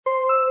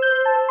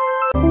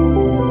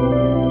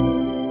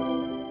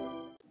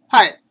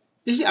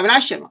This is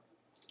Avinash Sharma.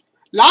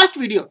 Last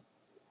video,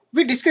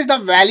 we discussed the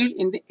values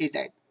in the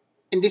Agile.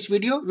 In this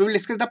video, we will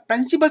discuss the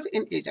principles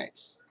in Agile.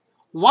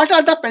 What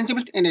are the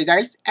principles in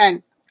Agile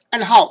and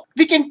how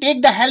we can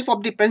take the help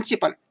of the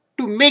principle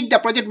to make the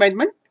project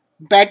management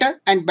better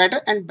and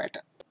better and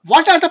better.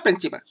 What are the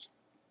principles?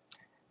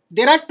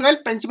 There are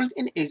 12 principles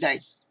in Agile,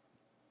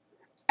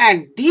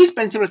 and these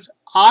principles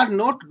are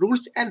not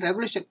rules and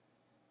regulations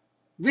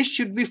which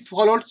should be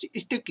followed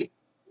strictly.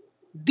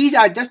 These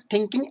are just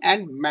thinking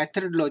and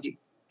methodology.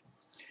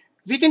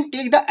 We can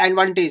take the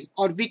advantage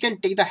or we can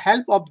take the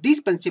help of these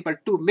principles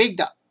to make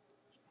the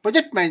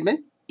project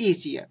management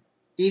easier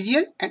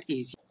and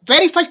easier.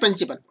 Very first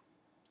principle,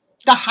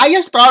 the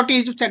highest priority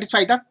is to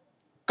satisfy the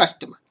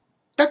customer.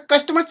 The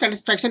customer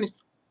satisfaction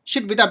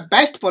should be the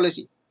best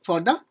policy for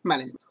the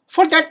management.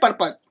 For that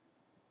purpose,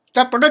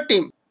 the product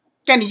team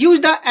can use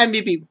the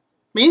MVP,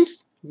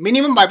 means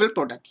minimum viable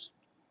products.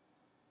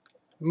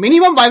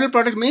 Minimum viable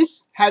product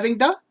means having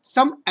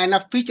some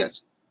enough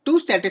features to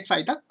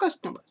satisfy the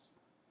customers.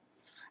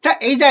 The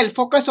Agile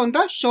focus on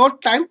the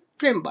short time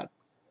framework.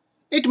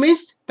 It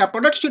means the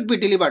product should be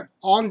delivered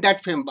on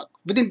that framework,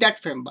 within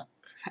that framework,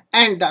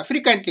 and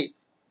frequently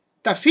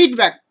the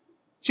feedback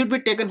should be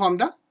taken from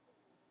the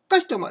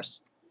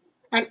customers,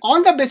 and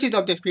on the basis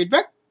of the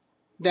feedback,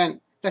 then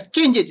the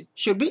changes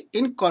should be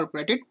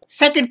incorporated.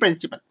 Second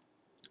principle,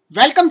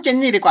 welcome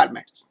changing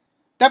requirements.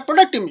 The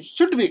product team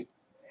should be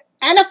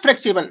enough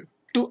flexible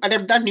to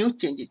adapt the new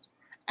changes,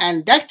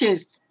 and that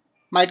change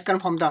might come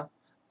from the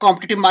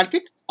competitive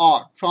market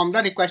or from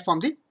the request from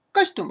the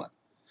customer.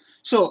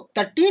 So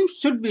the team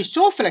should be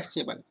so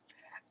flexible,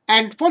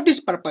 and for this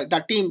purpose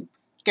the team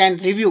can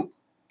review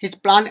his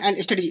plan and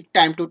strategy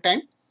time to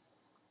time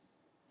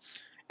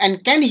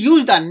and can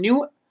use the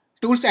new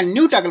tools and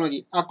new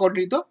technology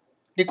according to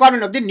the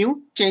requirement of the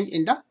new change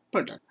in the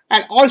product.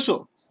 And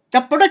also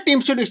the product team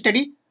should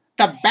study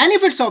the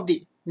benefits of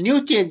the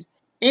new change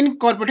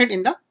incorporated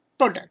in the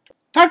product.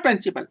 Third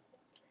principle,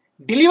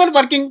 deliver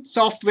working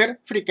software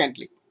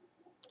frequently.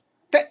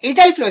 The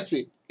Agile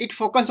philosophy, it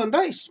focuses on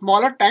the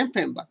smaller time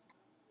framework.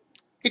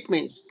 It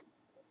means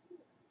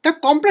the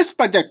complex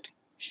project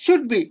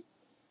should be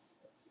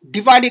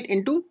divided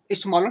into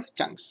smaller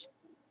chunks,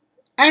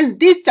 and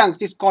these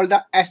chunks is called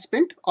the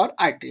sprint or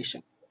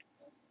iteration.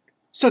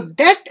 So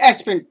that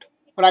sprint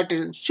or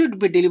iteration should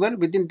be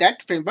delivered within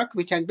that framework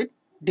which has been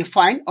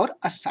defined or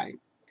assigned,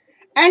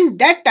 and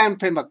that time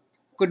framework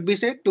could be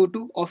say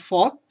 2 or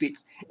 4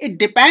 weeks. It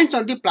depends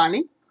on the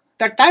planning.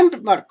 The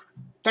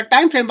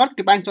time framework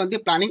depends on the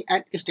planning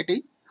and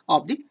strategy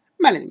of the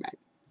management.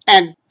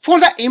 And for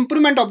the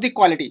improvement of the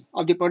quality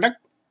of the product,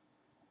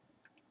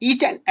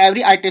 each and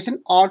every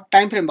iteration or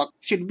time framework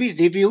should be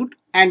reviewed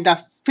and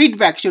the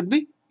feedback should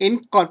be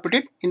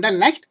incorporated in the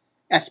next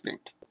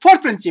sprint.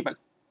 Fourth principle,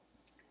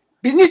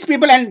 business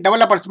people and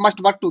developers must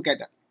work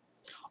together.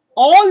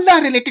 All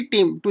the related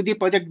team to the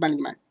project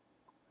management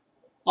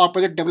or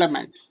project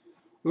development,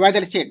 whether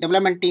it's a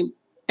development team,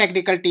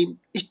 technical team,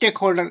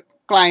 stakeholder,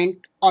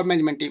 client or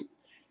management team,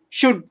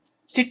 should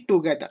sit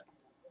together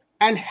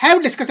and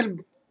have discussion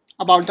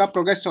about the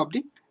progress of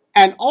the,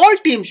 and all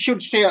teams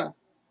should share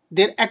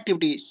their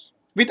activities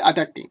with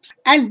other teams,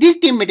 and this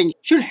team meeting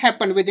should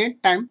happen within a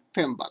time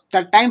framework.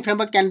 The time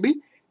framework can be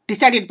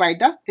decided by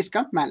the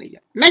Scrum manager.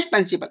 Next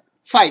principle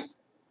 5,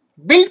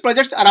 build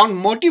projects around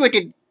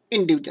motivated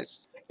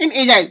individuals. In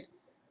Agile,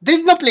 there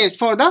is no place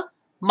for the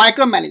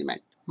micromanagement.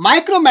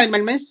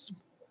 Micromanagement means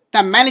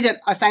the manager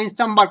assigns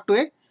some work to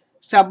a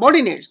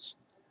subordinates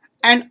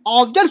and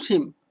observes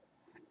him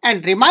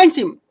and reminds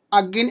him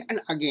again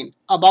and again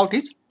about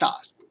his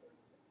task.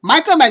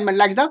 Micromanagement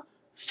lacks the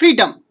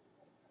freedom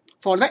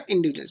for the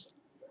individuals.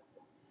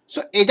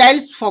 So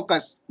Agile's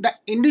focus, the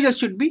individual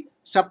should be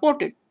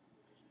supported.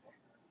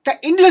 The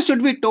individual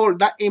should be told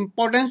the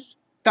importance,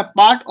 the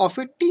part of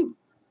a team.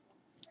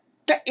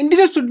 The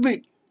individual should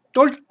be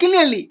told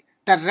clearly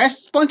the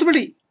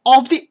responsibility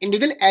of the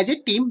individual as a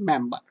team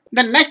member.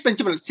 The next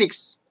principle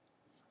 6,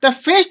 the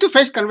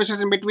face-to-face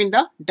conversation between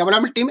the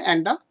development team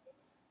and the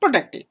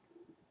product team.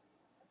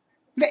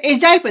 The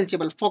Agile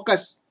principle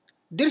focus,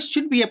 there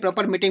should be a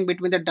proper meeting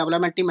between the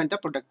development team and the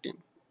product team.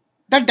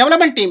 The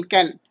development team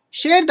can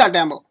share the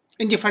demo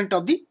in the front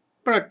of the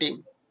product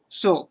team,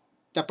 so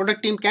the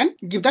product team can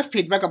give the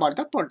feedback about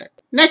the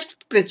product.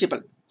 Next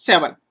principle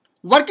 7,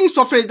 working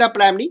software is the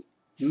primary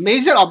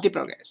measure of the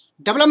progress.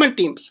 Development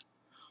teams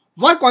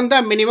work on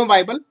the minimum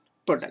viable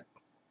product.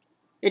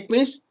 It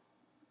means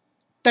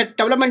the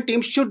development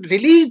team should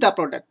release the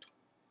product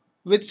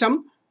with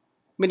some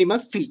minimum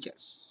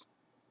features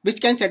which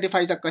can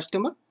satisfy the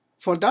customer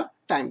for the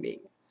time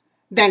being.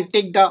 Then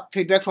take the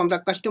feedback from the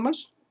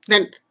customers,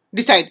 then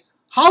decide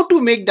how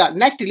to make the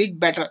next release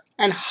better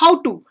and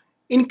how to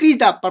increase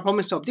the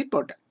performance of the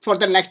product for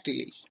the next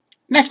release.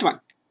 Next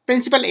one,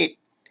 principle 8,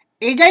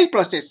 Agile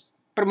process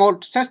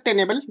promotes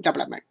sustainable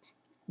development.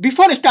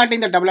 Before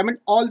starting the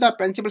development, all the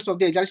principles of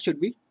the Agile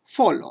should be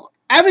followed.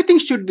 Everything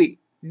should be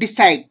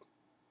decided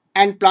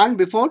and planned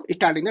before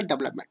starting the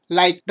development,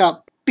 like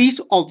the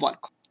piece of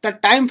work. the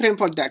time frame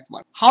for that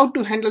work, how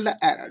to handle the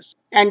errors,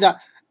 and the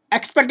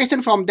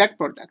expectation from that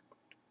product.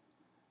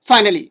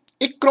 Finally,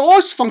 a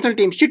cross-functional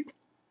team should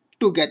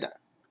together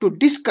to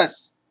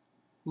discuss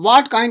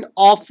what kind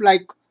of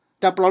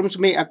the problems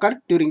may occur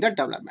during the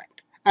development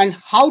and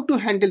how to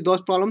handle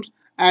those problems,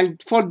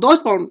 and for those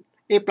problems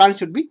a plan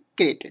should be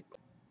created.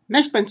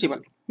 Next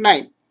principle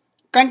 9.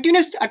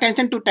 Continuous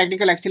attention to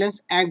technical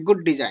excellence and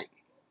good design.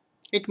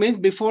 It means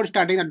before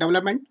starting the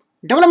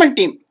development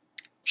team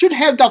should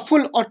have the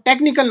full or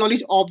technical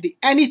knowledge of the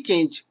any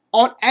change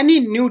or any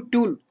new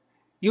tool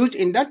used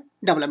in the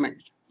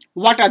development.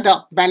 What are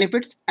the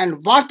benefits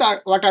and what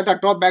are the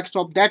drawbacks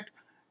of that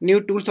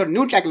new tools or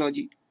new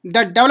technology?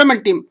 The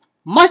development team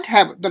must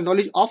have the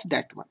knowledge of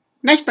that one.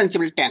 Next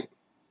principle 10.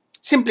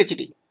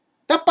 Simplicity.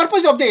 The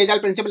purpose of the Agile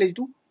principle is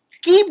to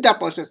keep the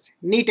process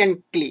neat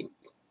and clean.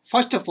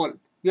 First of all,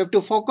 you have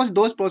to focus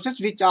those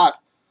processes which are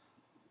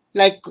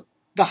like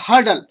the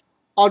hurdle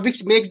or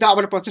which makes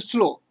our process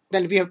slow.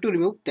 Then we have to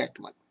remove that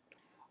one.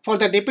 For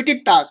the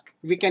repeated task,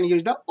 we can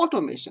use the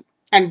automation.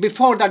 And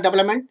before the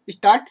development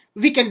start,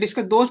 we can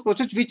discuss those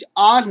processes which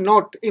are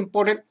not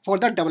important for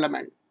the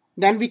development.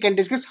 Then we can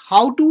discuss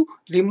how to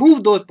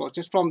remove those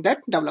processes from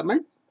that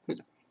development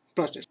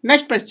process.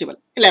 Next principle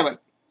 11.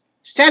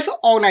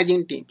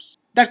 Self-organizing teams.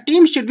 The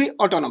team should be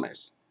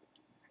autonomous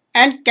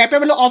and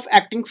capable of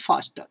acting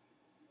faster.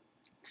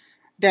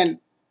 Then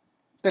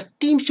the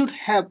team should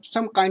have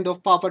some kind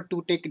of power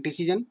to take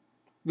decision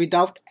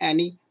without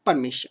any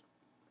permission.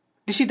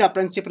 This is the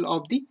principle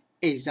of the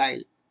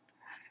Agile.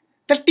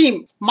 The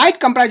team might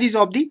comprise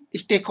of the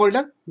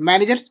stakeholder,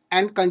 managers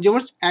and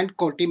consumers and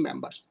core team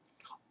members.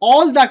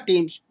 All the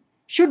teams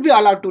should be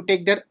allowed to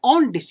take their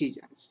own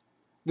decisions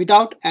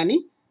without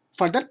any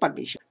further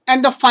permission.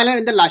 And the final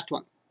and the last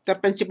one, the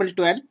principle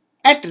 12.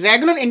 At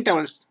regular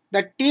intervals,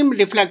 the team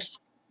reflects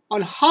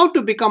on how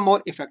to become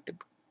more effective.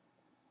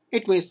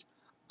 It means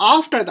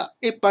after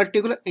a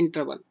particular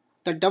interval,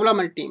 the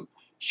development team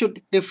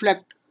should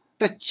reflect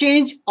the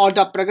change or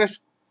the progress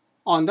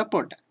on the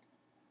product.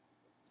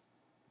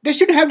 They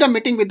should have the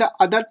meeting with the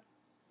other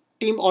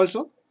team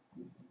also,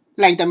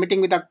 like the meeting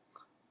with the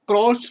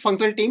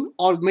cross-functional team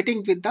or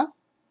meeting with the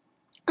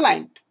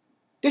client.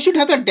 They should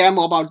have the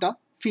demo about the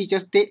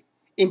features they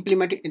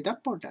implemented in the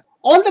product.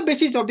 On the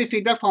basis of the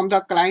feedback from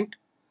the client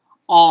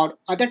or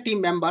other team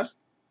members,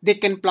 they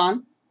can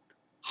plan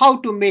how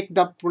to make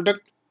the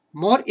product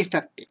more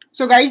effective.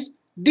 So guys,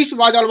 this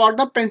was all about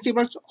the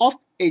principles of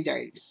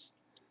Agile.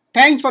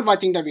 Thanks for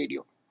watching the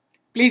video.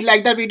 Please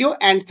like the video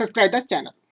and subscribe the channel.